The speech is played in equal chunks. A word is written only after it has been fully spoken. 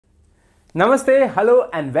Namaste, hello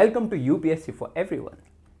and welcome to UPSC for everyone.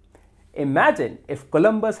 Imagine if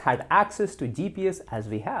Columbus had access to GPS as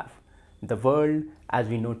we have. The world as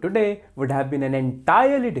we know today would have been an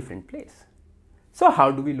entirely different place. So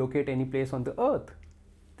how do we locate any place on the earth?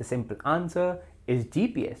 The simple answer is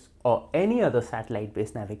GPS or any other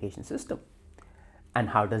satellite-based navigation system. And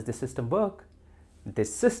how does this system work?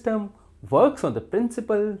 This system works on the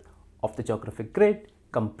principle of the geographic grid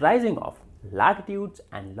comprising of latitudes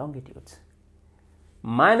and longitudes.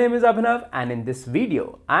 My name is Abhinav and in this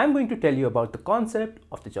video I am going to tell you about the concept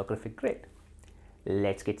of the geographic grid.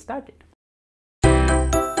 Let's get started.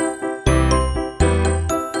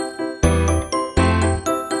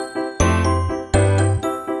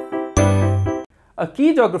 A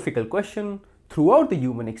key geographical question throughout the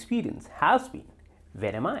human experience has been,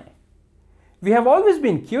 where am I? We have always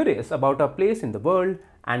been curious about our place in the world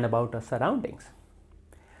and about our surroundings.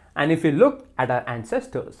 And if you look at our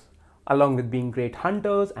ancestors, along with being great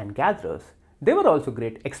hunters and gatherers, they were also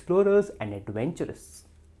great explorers and adventurers.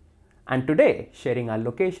 And today, sharing our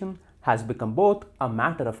location has become both a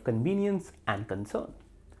matter of convenience and concern.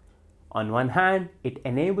 On one hand, it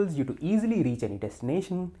enables you to easily reach any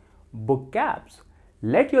destination, book cabs,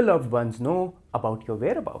 let your loved ones know about your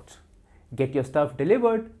whereabouts, get your stuff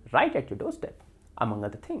delivered right at your doorstep, among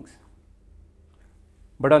other things.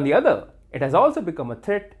 But on the other, it has also become a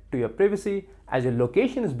threat to your privacy as your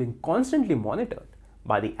location is being constantly monitored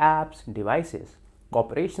by the apps, devices,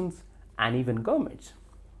 corporations, and even governments.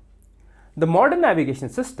 The modern navigation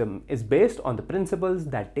system is based on the principles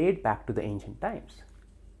that date back to the ancient times.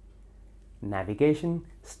 Navigation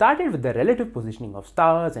started with the relative positioning of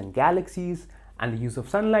stars and galaxies and the use of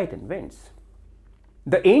sunlight and winds.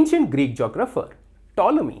 The ancient Greek geographer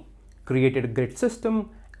Ptolemy created a grid system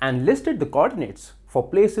and listed the coordinates for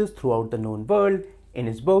places throughout the known world in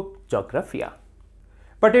his book Geographia.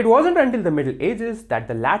 But it wasn't until the Middle Ages that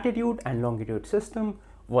the latitude and longitude system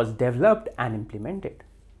was developed and implemented.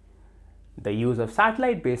 The use of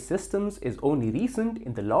satellite-based systems is only recent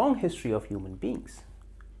in the long history of human beings.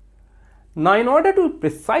 Now, in order to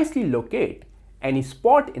precisely locate any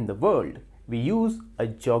spot in the world, we use a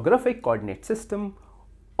geographic coordinate system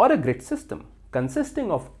or a grid system consisting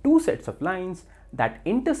of two sets of lines that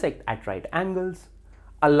intersect at right angles,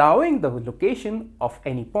 allowing the location of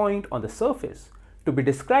any point on the surface to be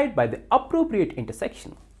described by the appropriate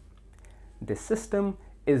intersection. This system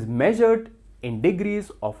is measured in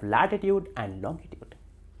degrees of latitude and longitude.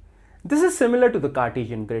 This is similar to the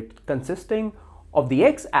Cartesian grid consisting of the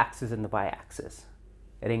x-axis and the y-axis.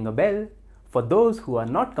 Ring a bell? For those who are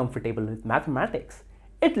not comfortable with mathematics,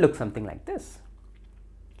 it looks something like this.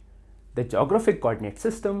 The geographic coordinate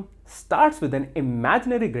system starts with an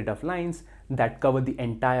imaginary grid of lines that cover the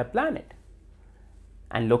entire planet.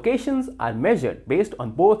 And locations are measured based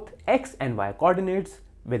on both x and y coordinates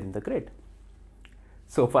within the grid.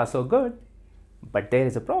 So far so good, but there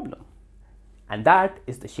is a problem. And that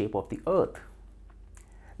is the shape of the Earth.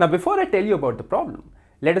 Now before I tell you about the problem,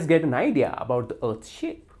 let us get an idea about the Earth's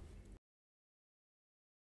shape.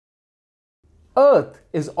 Earth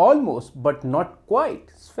is almost but not quite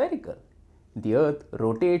spherical. The Earth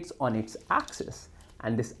rotates on its axis,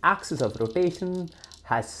 and this axis of rotation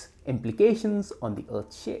has implications on the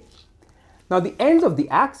Earth's shape. Now the ends of the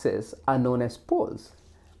axis are known as poles,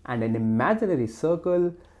 and an imaginary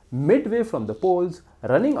circle midway from the poles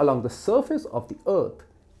running along the surface of the Earth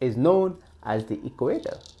is known as the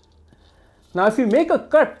equator. Now if you make a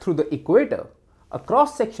cut through the equator, a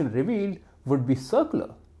cross section revealed would be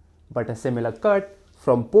circular, but a similar cut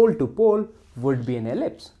from pole to pole would be an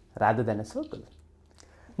ellipse rather than a circle.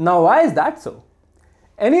 Now why is that so?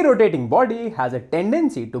 Any rotating body has a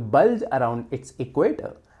tendency to bulge around its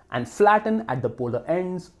equator and flatten at the polar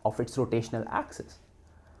ends of its rotational axis.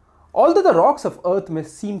 Although the rocks of Earth may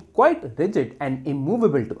seem quite rigid and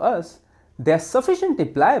immovable to us, they are sufficiently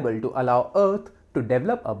pliable to allow Earth to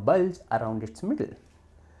develop a bulge around its middle.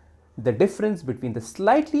 The difference between the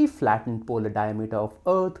slightly flattened polar diameter of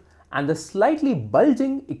Earth and the slightly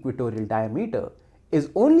bulging equatorial diameter is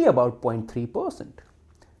only about 0.3%.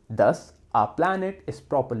 Thus, our planet is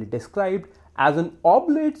properly described as an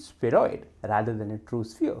oblate spheroid rather than a true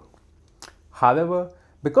sphere. However,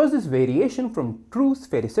 because this variation from true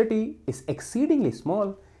sphericity is exceedingly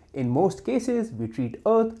small, in most cases we treat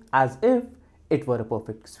Earth as if it were a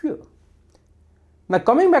perfect sphere. Now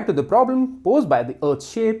coming back to the problem posed by the Earth's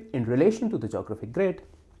shape in relation to the geographic grid,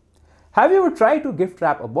 have you ever tried to gift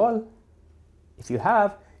wrap a ball? If you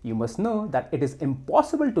have, you must know that it is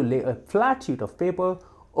impossible to lay a flat sheet of paper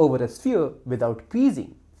over a sphere without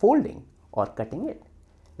creasing, folding, or cutting it.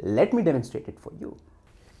 Let me demonstrate it for you.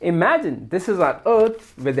 Imagine this is our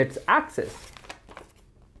Earth with its axis,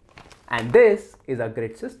 and this is our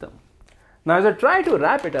grid system. Now as I try to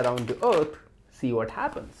wrap it around the Earth, see what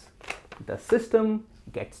happens. The system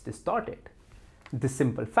gets distorted. This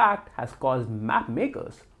simple fact has caused map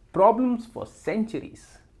makers problems for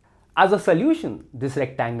centuries. As a solution, this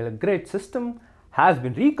rectangular grid system has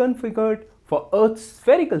been reconfigured for Earth's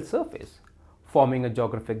spherical surface, forming a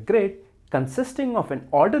geographic grid consisting of an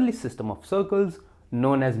orderly system of circles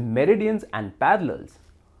known as meridians and parallels,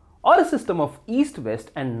 or a system of east-west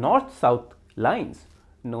and north-south lines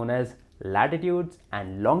known as latitudes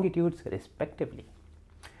and longitudes respectively,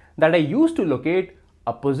 that are used to locate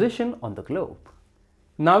a position on the globe.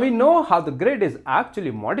 Now we know how the grid is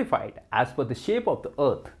actually modified as per the shape of the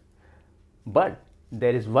Earth. But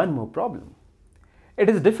there is one more problem. It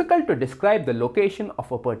is difficult to describe the location of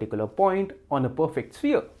a particular point on a perfect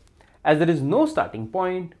sphere, as there is no starting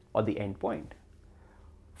point or the end point.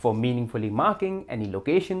 For meaningfully marking any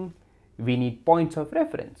location, we need points of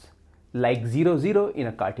reference, like 0, 0 in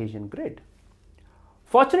a Cartesian grid.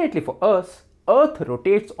 Fortunately for us, Earth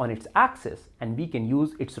rotates on its axis, and we can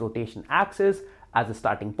use its rotation axis as a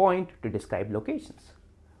starting point to describe locations.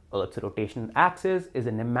 Earth's rotation axis is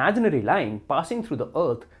an imaginary line passing through the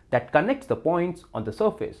Earth that connects the points on the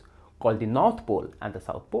surface called the North Pole and the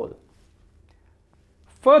South Pole.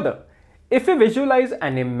 Further, if we visualize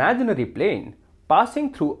an imaginary plane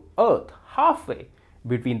passing through Earth halfway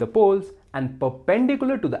between the poles and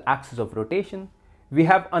perpendicular to the axis of rotation, we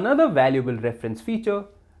have another valuable reference feature,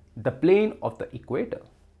 the plane of the equator.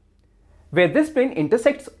 Where this plane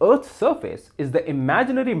intersects Earth's surface is the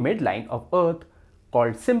imaginary midline of Earth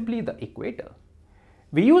called simply the equator.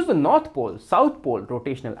 We use the North Pole, South Pole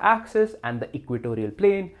rotational axis and the equatorial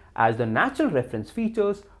plane as the natural reference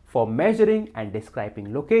features for measuring and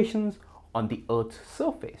describing locations on the Earth's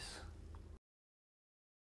surface.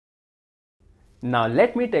 Now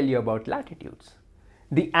let me tell you about latitudes.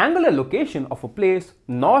 The angular location of a place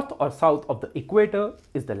north or south of the equator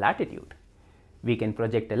is the latitude. We can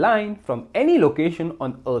project a line from any location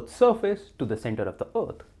on Earth's surface to the center of the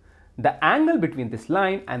Earth. The angle between this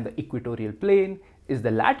line and the equatorial plane is the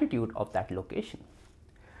latitude of that location.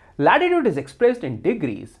 Latitude is expressed in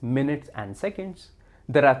degrees, minutes and seconds.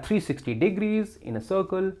 There are 360 degrees in a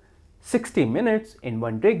circle, 60 minutes in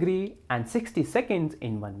 1 degree and 60 seconds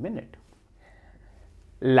in 1 minute.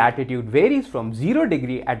 Latitude varies from 0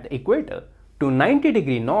 degree at the equator to 90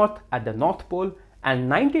 degree north at the North Pole and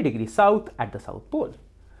 90 degree south at the South Pole.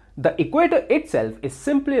 The equator itself is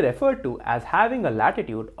simply referred to as having a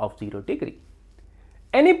latitude of 0 degree.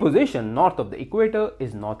 Any position north of the equator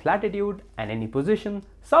is north latitude and any position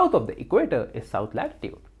south of the equator is south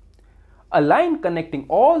latitude. A line connecting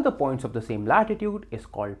all the points of the same latitude is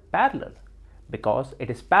called parallel because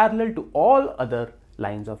it is parallel to all other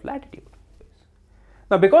lines of latitude.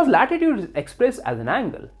 Now because latitude is expressed as an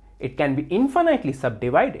angle, it can be infinitely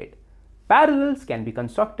subdivided. Parallels can be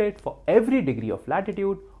constructed for every degree of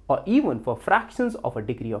latitude or even for fractions of a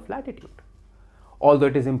degree of latitude. Although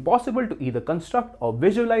it is impossible to either construct or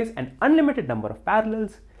visualize an unlimited number of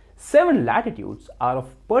parallels, 7 latitudes are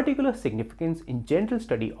of particular significance in general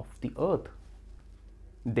study of the Earth.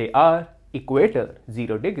 They are Equator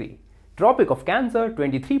 0 degree, Tropic of Cancer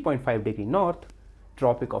 23.5 degree north,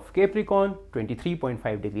 Tropic of Capricorn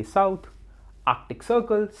 23.5 degree south, Arctic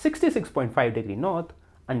Circle 66.5 degree north,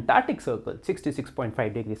 Antarctic Circle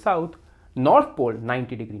 66.5 degree south, North Pole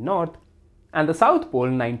 90 degree north and the South Pole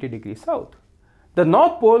 90 degree south. The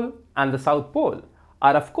North Pole and the South Pole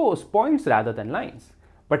are of course points rather than lines,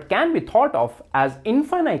 but can be thought of as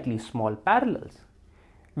infinitely small parallels.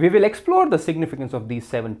 We will explore the significance of these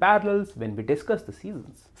 7 parallels when we discuss the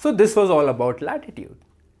seasons. So this was all about latitude.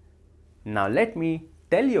 Now let me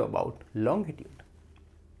tell you about longitude.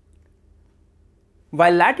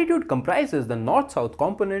 While latitude comprises the north-south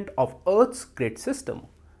component of Earth's grid system,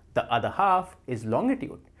 the other half is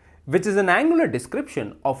longitude, which is an angular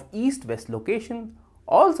description of east-west location,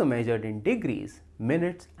 also measured in degrees,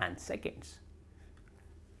 minutes and seconds.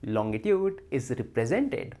 Longitude is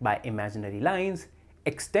represented by imaginary lines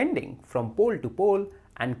extending from pole to pole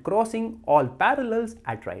and crossing all parallels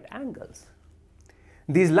at right angles.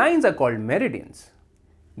 These lines are called meridians.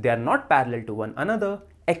 They are not parallel to one another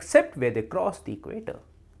except where they cross the equator.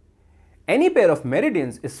 Any pair of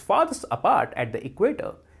meridians is farthest apart at the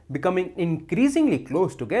equator, becoming increasingly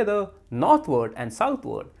close together northward and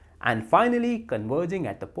southward and finally converging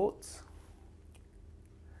at the poles.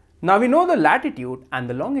 Now we know the latitude and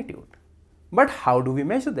the longitude, but how do we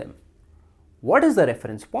measure them? What is the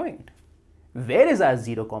reference point? Where is our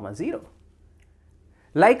 0, 0?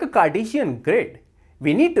 Like a Cartesian grid,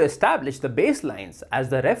 We need to establish the baselines as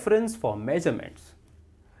the reference for measurements.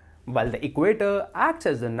 While the equator acts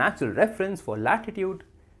as the natural reference for latitude,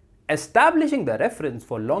 establishing the reference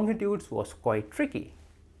for longitudes was quite tricky.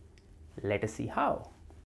 Let us see how.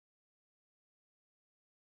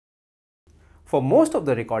 For most of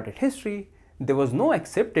the recorded history, there was no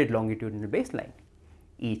accepted longitudinal baseline.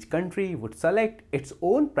 Each country would select its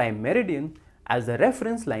own prime meridian as the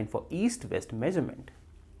reference line for east-west measurement.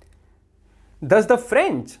 Thus, the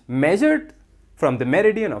French measured from the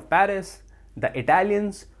meridian of Paris, the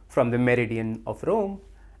Italians from the meridian of Rome,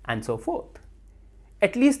 and so forth.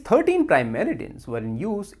 At least 13 prime meridians were in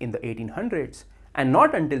use in the 1800s, and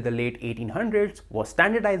not until the late 1800s was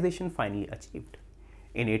standardization finally achieved.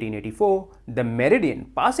 In 1884, the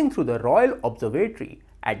meridian passing through the Royal Observatory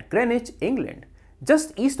at Greenwich, England,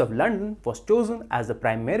 just east of London, was chosen as the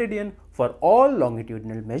prime meridian for all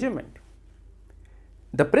longitudinal measurement.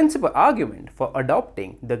 The principal argument for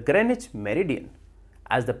adopting the Greenwich meridian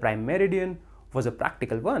as the prime meridian was a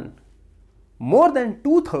practical one. More than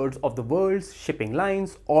 2/3 of the world's shipping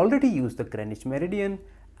lines already use the Greenwich meridian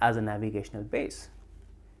as a navigational base.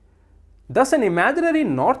 Thus, an imaginary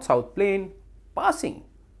north-south plane passing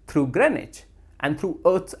through Greenwich and through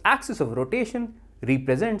Earth's axis of rotation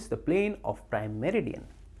represents the plane of prime meridian.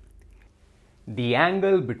 The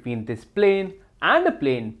angle between this plane and a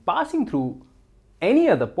plane passing through any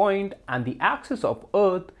other point and the axis of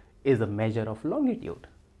Earth is a measure of longitude.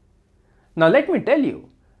 Now let me tell you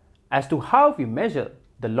as to how we measure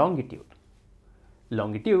the longitude.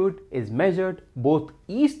 Longitude is measured both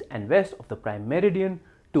east and west of the prime meridian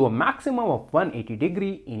to a maximum of 180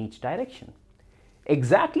 degrees in each direction.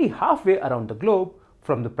 Exactly halfway around the globe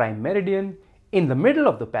from the prime meridian, in the middle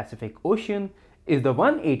of the Pacific Ocean, is the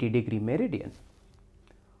 180-degree meridian.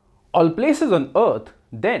 All places on Earth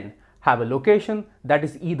then have a location that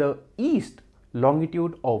is either east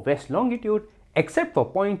longitude or west longitude, except for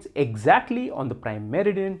points exactly on the prime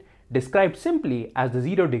meridian, described simply as the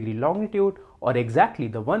 0-degree longitude, or exactly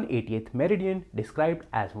the 180th meridian, described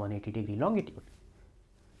as 180-degree longitude.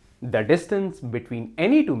 The distance between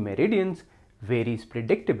any two meridians varies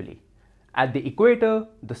predictably. At the equator,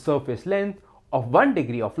 the surface length of 1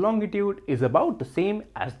 degree of longitude is about the same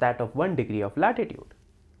as that of 1 degree of latitude.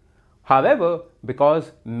 However,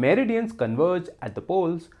 because meridians converge at the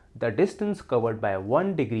poles, the distance covered by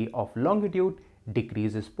 1 degree of longitude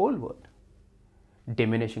decreases poleward,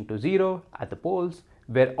 diminishing to 0 at the poles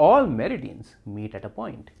where all meridians meet at a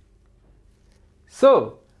point.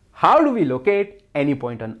 So, how do we locate any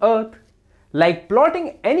point on Earth? Like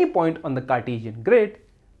plotting any point on the Cartesian grid,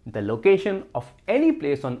 the location of any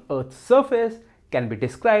place on Earth's surface can be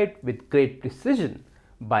described with great precision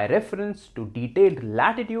by reference to detailed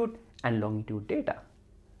latitude and longitude data.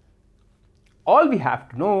 All we have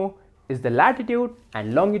to know is the latitude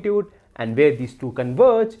and longitude, and where these two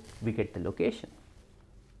converge, we get the location.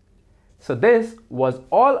 So this was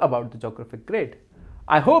all about the geographic grid.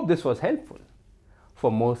 I hope this was helpful.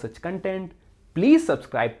 For more such content, please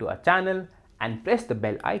subscribe to our channel and press the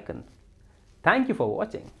bell icon. Thank you for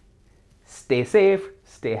watching. Stay safe,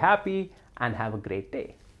 stay happy, and have a great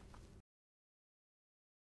day.